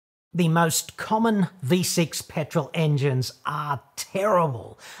The most common V6 petrol engines are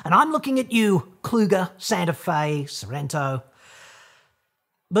terrible. And I'm looking at you, Kluger, Santa Fe, Sorrento.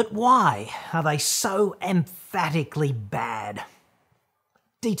 But why are they so emphatically bad?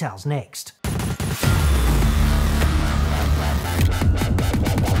 Details next.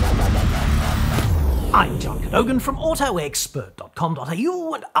 I'm John Cadogan from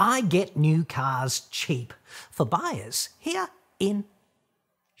AutoExpert.com.au, and I get new cars cheap for buyers here in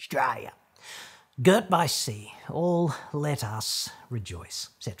Australia. Girt by sea, all let us rejoice,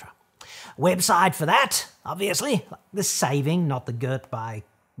 etc. Website for that, obviously, the saving, not the girt by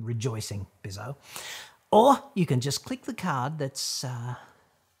rejoicing bizzo. Or you can just click the card that's up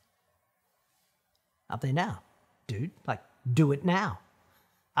there now. Dude, do it now.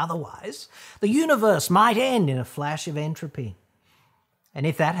 Otherwise, the universe might end in a flash of entropy. And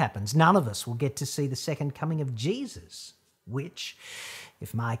if that happens, none of us will get to see the second coming of Jesus, which,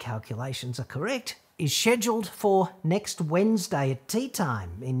 if my calculations are correct, is scheduled for next Wednesday at tea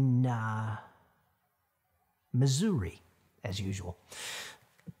time in Missouri, as usual.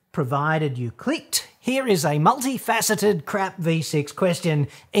 Provided you clicked, here is a multifaceted crap V6 question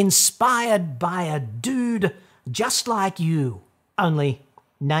inspired by a dude just like you, only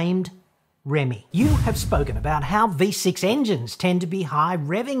named Remy. You have spoken about how V6 engines tend to be high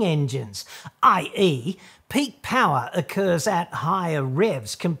revving engines, i.e. peak power occurs at higher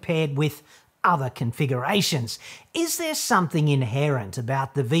revs compared with other configurations. Is there something inherent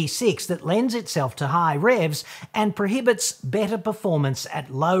about the V6 that lends itself to high revs and prohibits better performance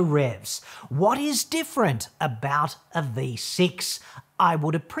at low revs? What is different about a V6? I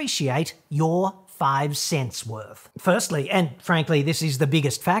would appreciate your 5 cents worth. Firstly, and frankly this is the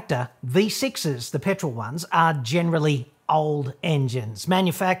biggest factor, V6s, the petrol ones, are generally old engines.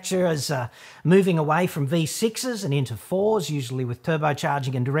 Manufacturers are moving away from V6s and into 4s, usually with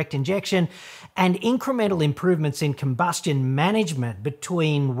turbocharging and direct injection, and incremental improvements in combustion management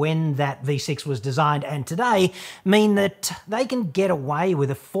between when that V6 was designed and today mean that they can get away with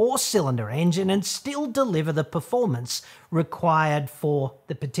a 4-cylinder engine and still deliver the performance required for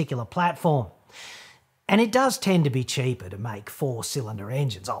the particular platform. And it does tend to be cheaper to make 4-cylinder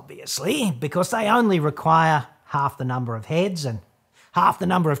engines, obviously, because they only require half the number of heads and half the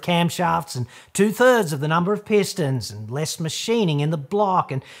number of camshafts and 2/3 of the number of pistons and less machining in the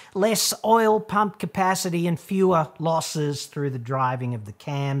block and less oil pump capacity and fewer losses through the driving of the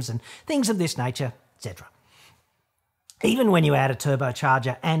cams and things of this nature, etc. Even when you add a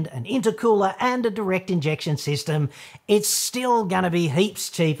turbocharger and an intercooler and a direct injection system, it's still going to be heaps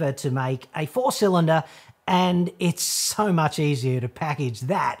cheaper to make a 4-cylinder, and it's so much easier to package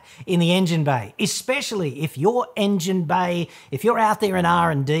that in the engine bay, especially if your engine bay, if you're out there in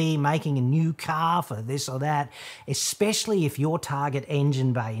R&D making a new car for this or that, especially if your target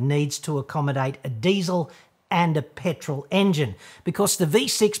engine bay needs to accommodate a diesel and a petrol engine, because the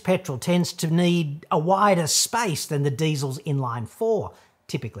V6 petrol tends to need a wider space than the diesel's inline 4,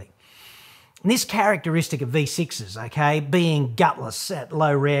 typically. And this characteristic of V6s, okay, being gutless at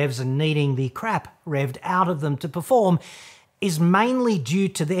low revs and needing the crap revved out of them to perform, is mainly due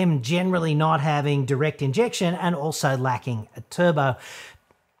to them generally not having direct injection and also lacking a turbo.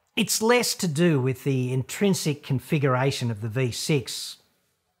 It's less to do with the intrinsic configuration of the V6.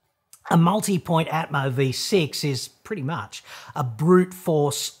 A multi-point Atmo V6 is pretty much a brute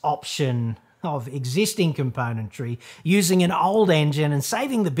force option of existing componentry, using an old engine and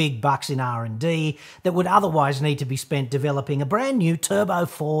saving the big bucks in R&D that would otherwise need to be spent developing a brand new Turbo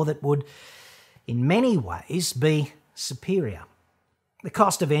 4 that would, in many ways, be superior. The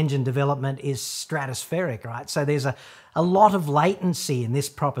cost of engine development is stratospheric, right? So there's a lot of latency in this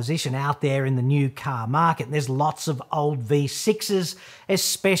proposition out there in the new car market. There's lots of old V6s,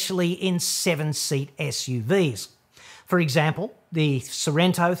 especially in 7-seat SUVs. For example, the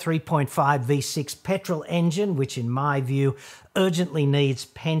Sorrento 3.5 V6 petrol engine, which in my view urgently needs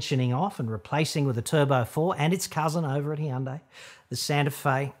pensioning off and replacing with a Turbo 4, and its cousin over at Hyundai, the Santa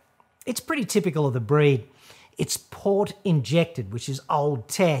Fe. It's pretty typical of the breed. It's port injected, which is old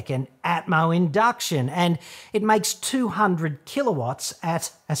tech, and Atmo induction, and it makes 200 kilowatts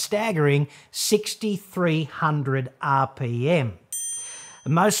at a staggering 6,300 RPM.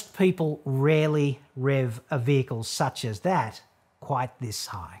 Most people rarely rev a vehicle such as that quite this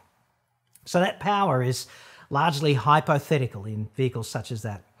high. So that power is largely hypothetical in vehicles such as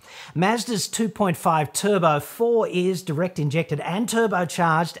that. Mazda's 2.5 Turbo 4 is direct injected and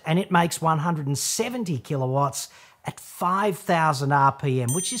turbocharged, and it makes 170 kilowatts at 5,000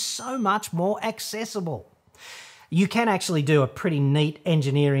 RPM, which is so much more accessible. You can actually do a pretty neat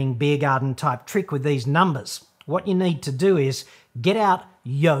engineering beer garden type trick with these numbers. what you need to do is get out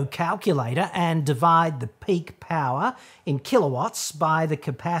your calculator and divide the peak power in kilowatts by the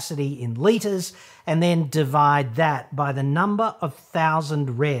capacity in litres, and then divide that by the number of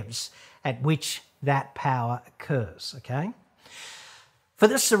 1,000 revs at which that power occurs, okay? For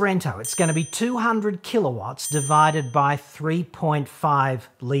the Sorrento, it's going to be 200 kilowatts divided by 3.5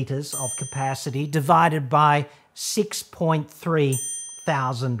 litres of capacity divided by 6.3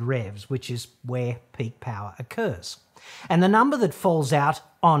 thousand revs, which is where peak power occurs. And the number that falls out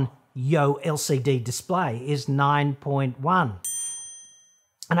on your LCD display is 9.1.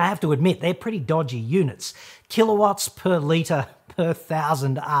 And I have to admit, they're pretty dodgy units. Kilowatts per litre per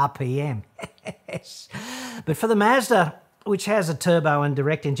 1,000 RPM. Yes. But for the Mazda, which has a turbo and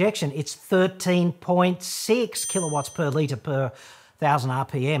direct injection, it's 13.6 kilowatts per litre per 1,000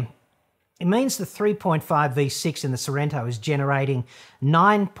 RPM. It means the 3.5 V6 in the Sorrento is generating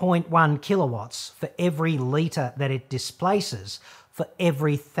 9.1 kilowatts for every litre that it displaces for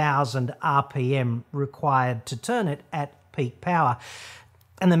every 1,000 RPM required to turn it at peak power.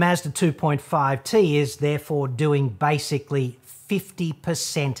 And the Mazda 2.5T is therefore doing basically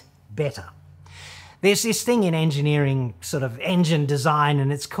 50% better. There's this thing in engineering, sort of engine design,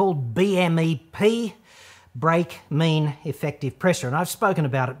 and it's called BMEP, brake mean effective pressure, and I've spoken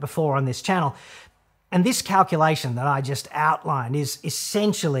about it before on this channel. And this calculation that I just outlined is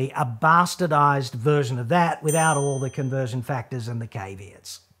essentially a bastardized version of that without all the conversion factors and the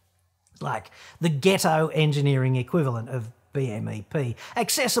caveats. Like the ghetto engineering equivalent of BMEP,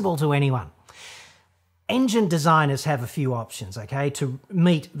 accessible to anyone. Engine designers have a few options, okay, to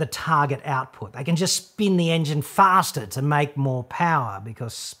meet the target output. They can just spin the engine faster to make more power,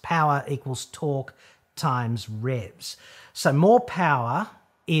 because power equals torque times revs. So more power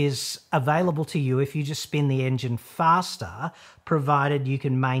is available to you if you just spin the engine faster, provided you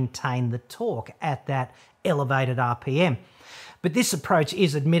can maintain the torque at that elevated RPM. But this approach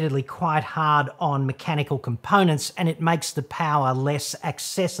is admittedly quite hard on mechanical components, and it makes the power less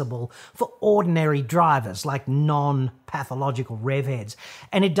accessible for ordinary drivers like non-pathological rev heads.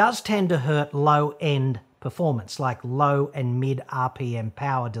 And it does tend to hurt low-end performance, like low and mid RPM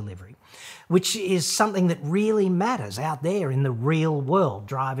power delivery, which is something that really matters out there in the real world,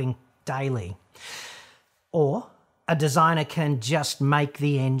 driving daily. Or a designer can just make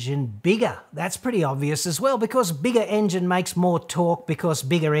the engine bigger. That's pretty obvious as well, because bigger engine makes more torque, because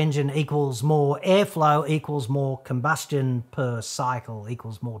bigger engine equals more airflow equals more combustion per cycle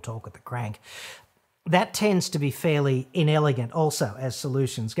equals more torque at the crank. That tends to be fairly inelegant also as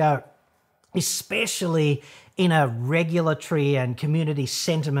solutions go, especially in a regulatory and community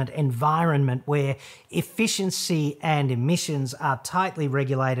sentiment environment where efficiency and emissions are tightly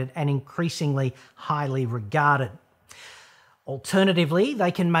regulated and increasingly highly regarded. Alternatively,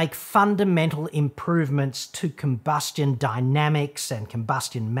 they can make fundamental improvements to combustion dynamics and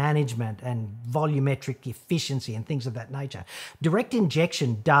combustion management and volumetric efficiency and things of that nature. Direct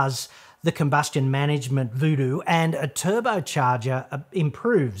injection does the combustion management voodoo, and a turbocharger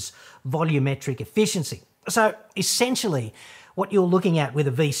improves volumetric efficiency. So essentially, what you're looking at with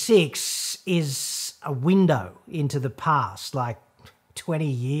a V6 is a window into the past, like 20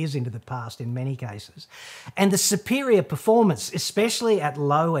 years into the past in many cases. And the superior performance, especially at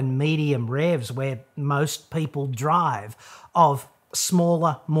low and medium revs where most people drive, of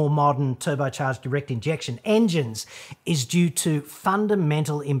smaller, more modern turbocharged direct injection engines is due to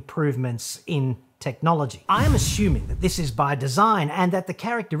fundamental improvements in technology. I am assuming that this is by design and that the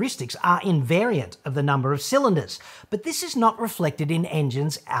characteristics are invariant of the number of cylinders, but this is not reflected in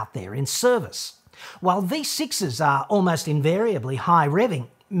engines out there in service. While V6s are almost invariably high revving,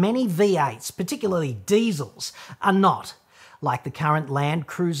 many V8s, particularly diesels, are not, like the current Land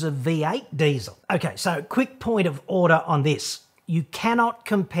Cruiser V8 diesel. Okay, so quick point of order on this. You cannot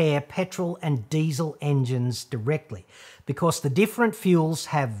compare petrol and diesel engines directly because the different fuels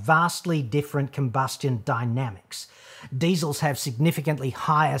have vastly different combustion dynamics. Diesels have significantly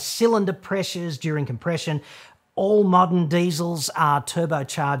higher cylinder pressures during compression. All modern diesels are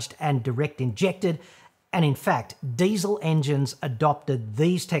turbocharged and direct injected, and in fact, diesel engines adopted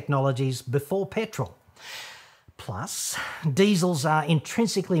these technologies before petrol. Plus, diesels are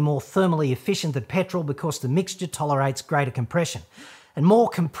intrinsically more thermally efficient than petrol because the mixture tolerates greater compression. And more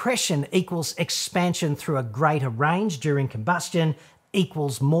compression equals expansion through a greater range during combustion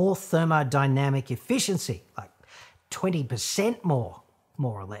equals more thermodynamic efficiency, like 20% more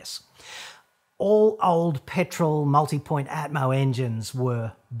or less. All old petrol multi-point Atmo engines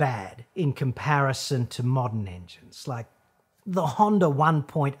were bad in comparison to modern engines, like the Honda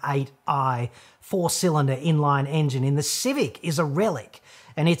 1.8i four-cylinder inline engine in the Civic is a relic,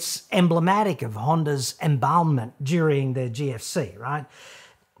 And it's emblematic of Honda's embalmment during the GFC, right?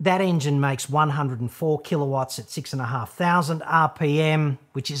 That engine makes 104 kilowatts at 6,500 RPM,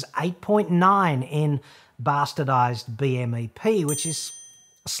 which is 8.9 in bastardized BMEP, which is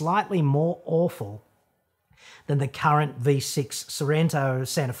slightly more awful than the current V6 Sorento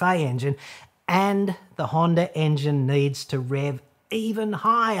Santa Fe engine, and the Honda engine needs to rev even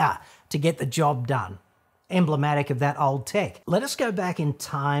higher to get the job done. Emblematic of that old tech. Let us go back in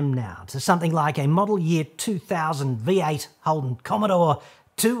time now to something like a model year 2000 V8 Holden Commodore,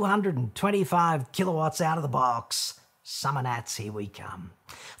 225 kilowatts out of the box. Summer Nats, here we come.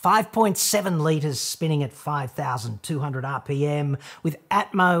 5.7 litres spinning at 5,200 RPM with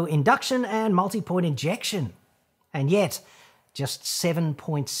Atmo induction and multi-point injection. And yet, just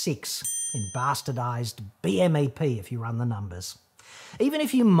 7.6 in bastardized BMEP if you run the numbers. Even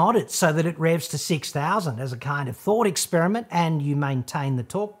if you mod it so that it revs to 6,000 as a kind of thought experiment and you maintain the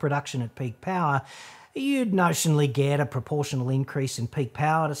torque production at peak power, you'd notionally get a proportional increase in peak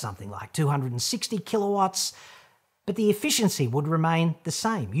power to something like 260 kilowatts, but the efficiency would remain the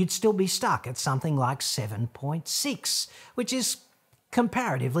same. You'd still be stuck at something like 7.6, which is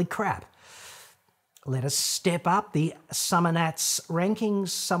comparatively crap. Let us step up the Summer Nats rankings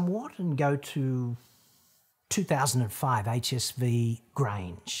somewhat and go to 2005 HSV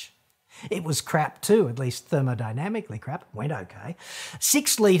Grange. It was crap too, at least thermodynamically crap. It went okay.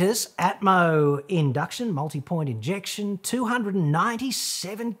 6 litres, Atmo induction, multi-point injection,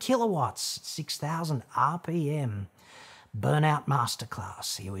 297 kilowatts, 6,000 RPM. Burnout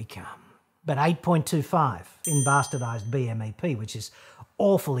masterclass, here we come. But 8.25 in bastardized BMEP, which is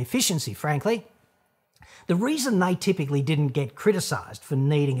awful efficiency, frankly. The reason they typically didn't get criticised for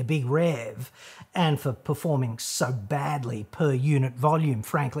needing a big rev and for performing so badly per unit volume,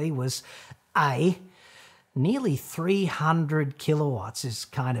 frankly, was A, nearly 300 kilowatts is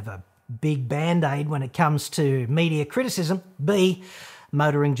kind of a big band-aid when it comes to media criticism. B,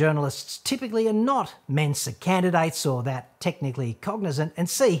 motoring journalists typically are not Mensa candidates or that technically cognizant. And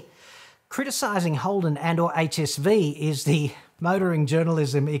C, criticising Holden and or HSV is the motoring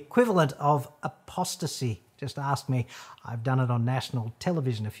journalism equivalent of apostasy. Just ask me. I've done it on national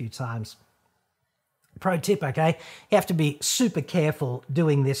television a few times. Pro tip, okay? You have to be super careful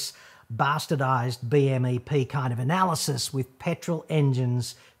doing this bastardized BMEP kind of analysis with petrol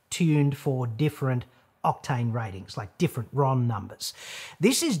engines tuned for different octane ratings, like different RON numbers.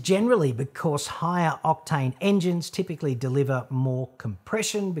 This is generally because higher octane engines typically deliver more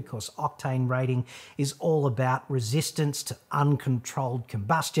compression because octane rating is all about resistance to uncontrolled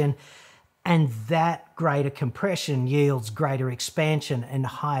combustion, and that greater compression yields greater expansion and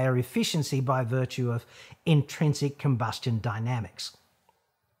higher efficiency by virtue of intrinsic combustion dynamics.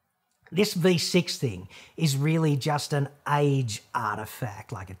 This V6 thing is really just an age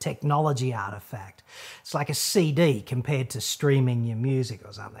artifact, like a technology artifact. It's like a CD compared to streaming your music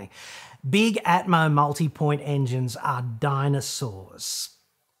or something. Big Atmo multi-point engines are dinosaurs.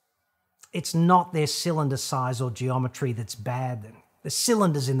 It's not their cylinder size or geometry that's bad. The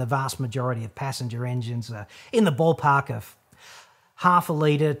cylinders in the vast majority of passenger engines are in the ballpark of half a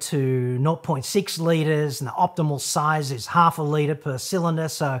litre to 0.6 litres, and the optimal size is half a litre per cylinder,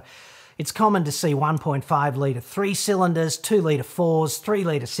 so it's common to see 1.5 litre 3 cylinders, 2 litre 4s, 3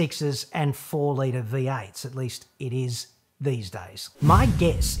 litre 6s, and 4 litre V8s. At least it is these days. My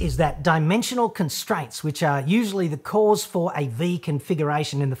guess is that dimensional constraints, which are usually the cause for a V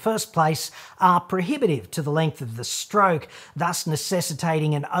configuration in the first place, are prohibitive to the length of the stroke, thus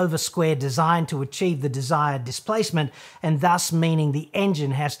necessitating an over-square design to achieve the desired displacement, and thus meaning the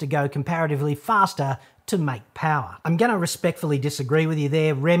engine has to go comparatively faster to make power. I'm going to respectfully disagree with you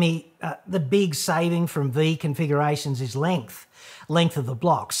there, Remy. The big saving from V configurations is length of the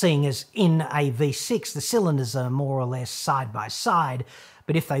block, seeing as in a V6 the cylinders are more or less side by side,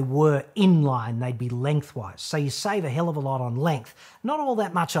 but if they were inline they'd be lengthwise, so you save a hell of a lot on length, not all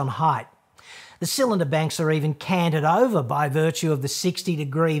that much on height. The cylinder banks are even canted over by virtue of the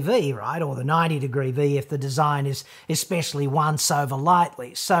 60-degree V, right, or the 90-degree V if the design is especially once over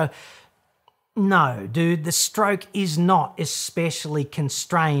lightly. So no, dude, the stroke is not especially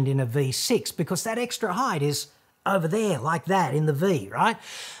constrained in a V6 because that extra height is over there, like that, in the V, right?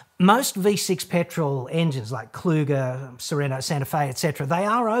 Most V6 petrol engines, like Kluger, Sorento, Santa Fe, etc., they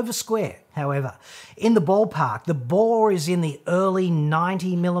are over square, however. In the ballpark, the bore is in the early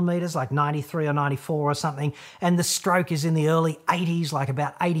 90 millimetres, like 93 or 94 or something, and the stroke is in the early 80s, like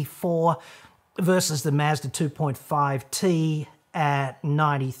about 84, versus the Mazda 2.5T at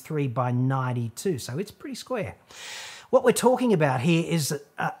 93 by 92, so it's pretty square. What we're talking about here is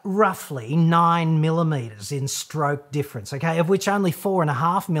roughly 9 millimetres in stroke difference, okay, of which only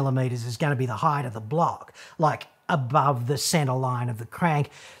 4.5 millimetres is going to be the height of the block, like above the centre line of the crank.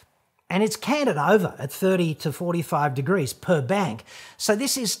 And it's canted over at 30 to 45 degrees per bank. So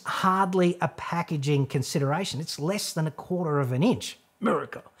this is hardly a packaging consideration. It's less than 1/4 of an inch.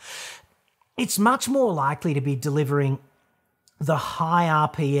 Miracle. It's much more likely to be delivering the high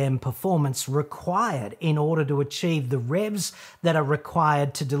RPM performance required in order to achieve the revs that are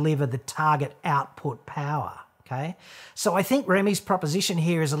required to deliver the target output power, okay? So I think Remy's proposition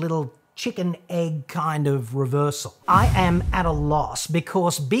here is a little chicken-egg kind of reversal. I am at a loss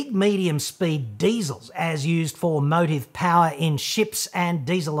because big medium-speed diesels, as used for motive power in ships and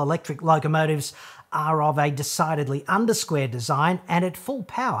diesel-electric locomotives, are of a decidedly undersquare design and at full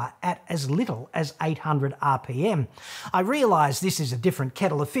power at as little as 800 RPM. I realise this is a different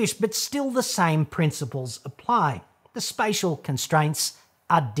kettle of fish, but still the same principles apply. The spatial constraints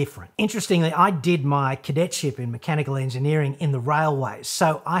are different. Interestingly, I did my cadetship in mechanical engineering in the railways,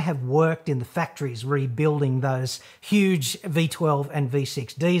 so I have worked in the factories rebuilding those huge V12 and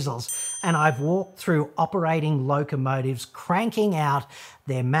V6 diesels, and I've walked through operating locomotives cranking out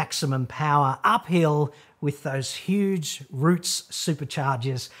their maximum power uphill with those huge Roots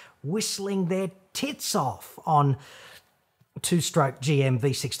superchargers whistling their tits off on two-stroke GM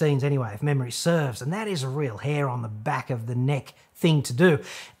V16s anyway, if memory serves, and that is a real hair on the back of the neck thing to do.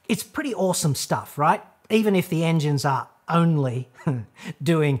 It's pretty awesome stuff, right? Even if the engines are only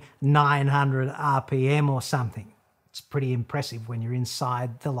doing 900 RPM or something. It's pretty impressive when you're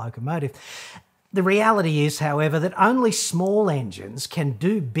inside the locomotive. The reality is, however, that only small engines can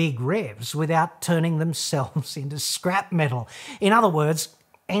do big revs without turning themselves into scrap metal. In other words,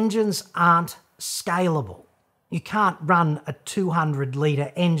 engines aren't scalable. You can't run a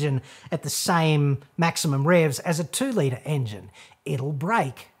 200-litre engine at the same maximum revs as a 2-litre engine. It'll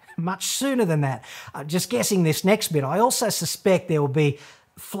break much sooner than that. Just guessing this next bit, I also suspect there will be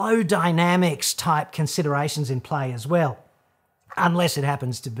flow dynamics type considerations in play as well. Unless it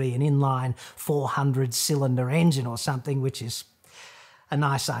happens to be an inline 400-cylinder engine or something, which is a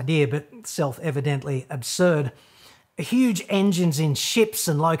nice idea, but self-evidently absurd. Huge engines in ships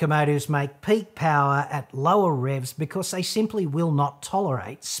and locomotives make peak power at lower revs because they simply will not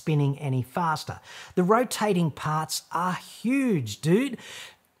tolerate spinning any faster. The rotating parts are huge, dude.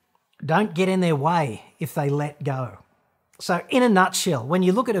 Don't get in their way if they let go. So in a nutshell, when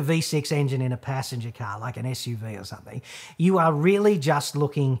you look at a V6 engine in a passenger car, like an SUV or something, you are really just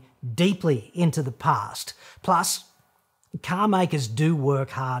looking deeply into the past. Plus, car makers do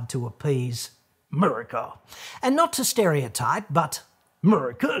work hard to appease America. And not to stereotype, but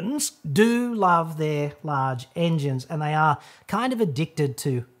Americans do love their large engines, and they are kind of addicted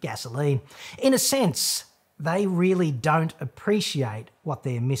to gasoline. In a sense, they really don't appreciate what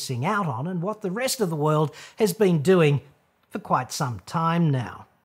they're missing out on and what the rest of the world has been doing for quite some time now.